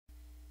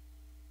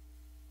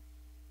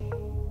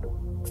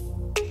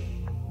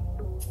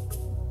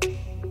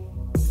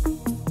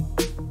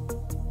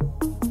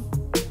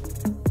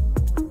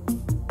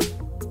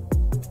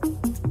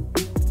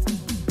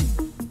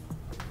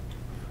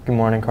Good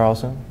morning,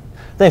 Carlson.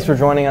 Thanks for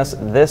joining us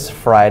this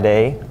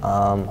Friday.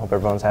 Hope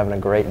everyone's having a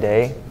great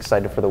day.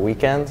 Excited for the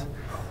weekend.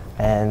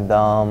 And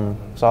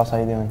Sauce, how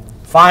you doing?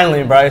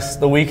 Finally, Bryce,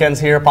 the weekend's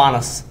here upon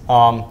us.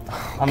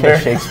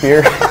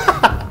 Shakespeare.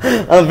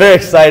 I'm very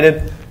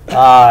excited.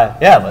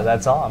 Yeah, but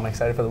that's all. I'm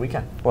excited for the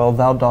weekend. Well,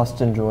 thou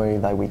dost enjoy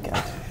thy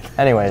weekend.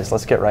 Anyways,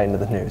 let's get right into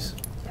the news.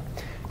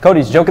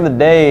 Cody's joke of the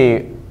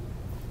day.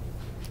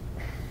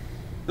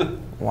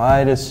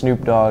 Why does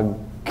Snoop Dogg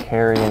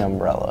carry an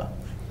umbrella?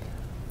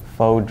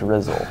 Faux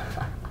drizzle.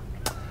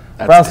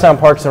 Brownstown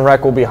Parks and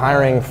Rec will be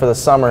hiring for the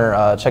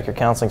summer. Check your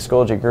counseling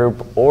Schoology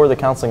group or the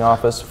counseling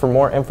office for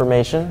more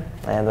information.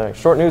 And a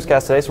short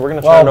newscast today, so we're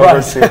going to turn it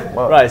over to...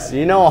 Bryce,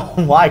 you know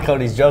why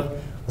Cody's joke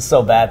was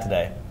so bad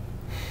today?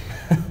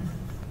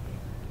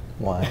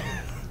 Why?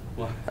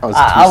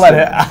 I'll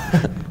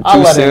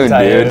let him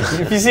tell you.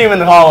 If you see him in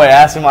the hallway,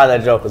 ask him why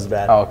that joke was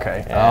bad.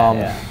 Okay.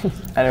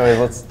 Anyways,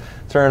 let's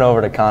turn it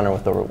over to Connor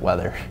with the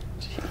weather.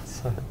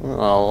 Well,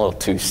 a little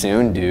too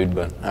soon, dude,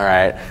 but all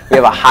right. We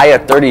have a high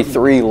of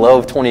 33, low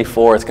of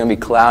 24. It's going to be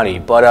cloudy.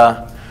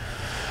 But,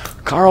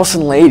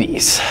 Carlson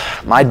ladies,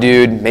 my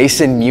dude,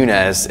 Mason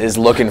Muniz, is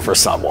looking for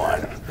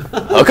someone.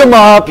 Hook him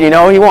up. You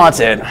know he wants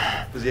it.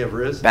 Does he have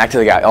Riz? Back to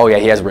the guy. Oh, yeah,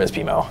 he has Riz,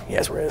 Pimo. He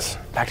has Riz.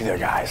 Back to the other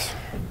guys.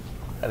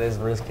 That is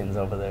Rizkins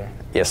over there.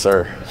 Yes,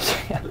 sir.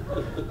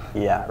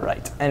 Yeah,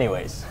 right.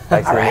 Anyways,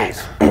 back to the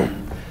news.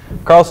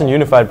 Carlson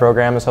Unified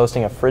Program is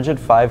hosting a Frigid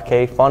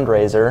 5K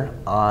fundraiser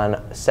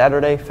on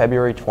Saturday,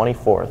 February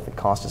 24th. The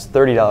cost is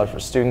 $30 for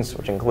students,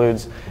 which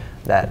includes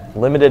that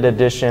limited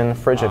edition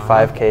Frigid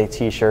 5K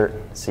t-shirt.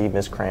 See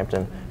Miss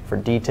Crampton for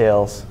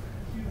details.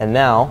 And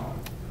now,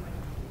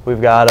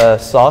 we've got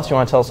Sauce. You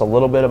want to tell us a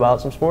little bit about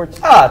some sports?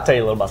 I'll tell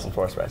you a little about some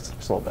sports, Bryce.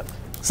 Just a little bit.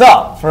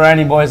 So, for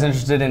any boys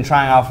interested in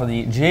trying out for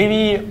the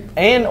JV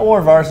and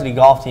or varsity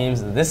golf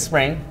teams this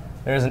spring,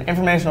 there's an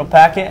informational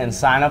packet and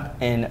sign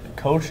up in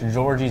Coach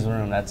Georgie's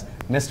room. That's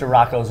Mr.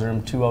 Rocco's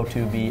room,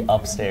 202B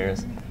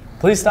upstairs.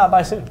 Please stop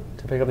by soon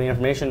to pick up the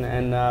information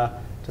and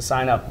to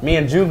sign up. Me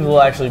and Jubes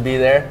will actually be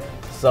there.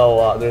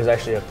 So there's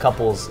actually a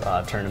couples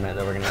tournament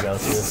that we're going to go to,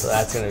 so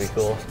that's going to be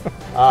cool.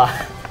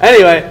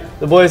 Anyway,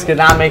 the boys could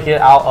not make it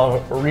out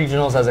of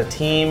regionals as a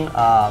team.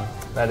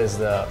 That is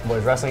the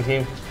boys wrestling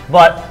team.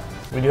 But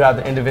we do have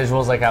the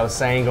individuals, like I was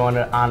saying, going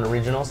on to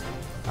regionals.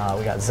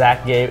 We got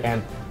Zach, Gabe,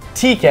 and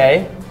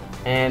TK.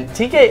 And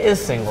TK is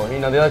single. You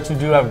know, the other two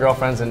do have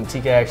girlfriends, and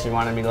TK actually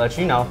wanted me to let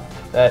you know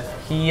that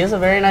he is a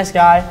very nice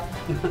guy.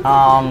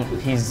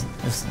 He's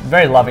just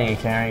very loving and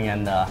caring,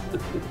 and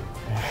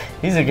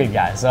he's a good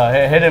guy. So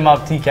hit him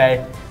up,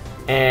 TK.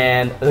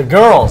 And the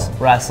girls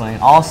wrestling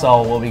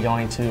also will be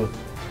going to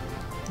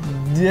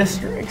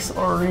districts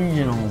or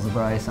regionals,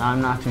 Bryce.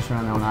 I'm not too sure.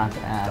 I know not to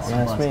ask. Don't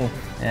ask me.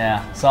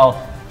 Yeah. So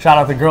shout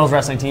out the girls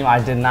wrestling team. I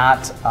did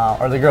not,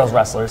 or the girls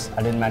wrestlers.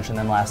 I didn't mention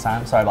them last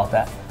time. Sorry about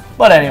that.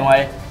 But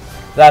anyway,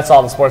 that's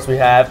all the sports we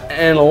have.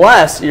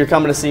 Unless you're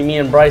coming to see me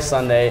and Bryce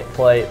Sunday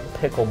play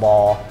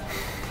pickleball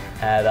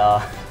at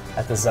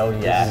the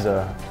Zodiac. This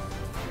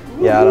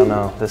is yeah, I don't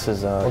know. This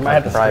is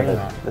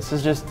private. This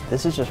is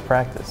just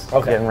practice.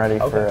 Okay. Getting ready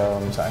for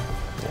sorry.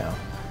 You know,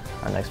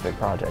 our next big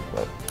project.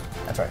 But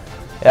that's right.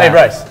 Yeah. Hey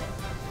Bryce.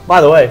 By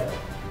the way,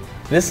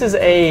 this is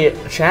a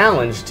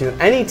challenge to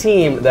any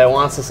team that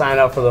wants to sign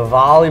up for the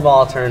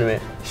volleyball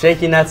tournament.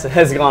 Shaky Nets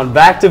has gone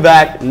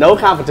back-to-back, no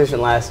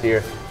competition last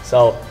year.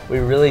 So we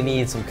really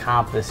need some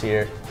comp this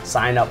year.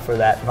 Sign up for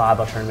that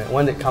volleyball tournament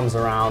when it comes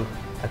around.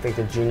 I think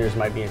the juniors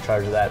might be in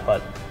charge of that,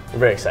 but we're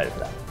very excited for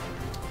that.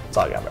 That's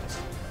all I got,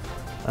 Bryce.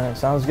 All right,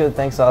 sounds good.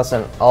 Thanks,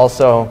 Austin.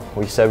 Also,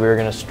 we said we were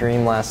going to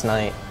stream last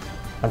night.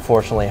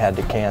 Unfortunately, had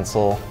to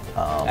cancel.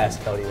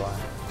 Ask Cody why.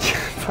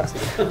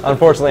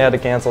 Unfortunately, had to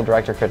cancel.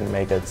 Director couldn't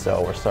make it,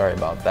 so we're sorry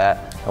about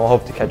that. And we'll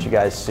hope to catch you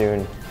guys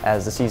soon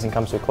as the season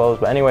comes to a close.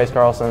 But anyways,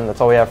 Carlson, that's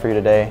all we have for you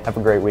today. Have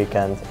a great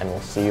weekend, and we'll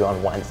see you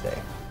on Wednesday.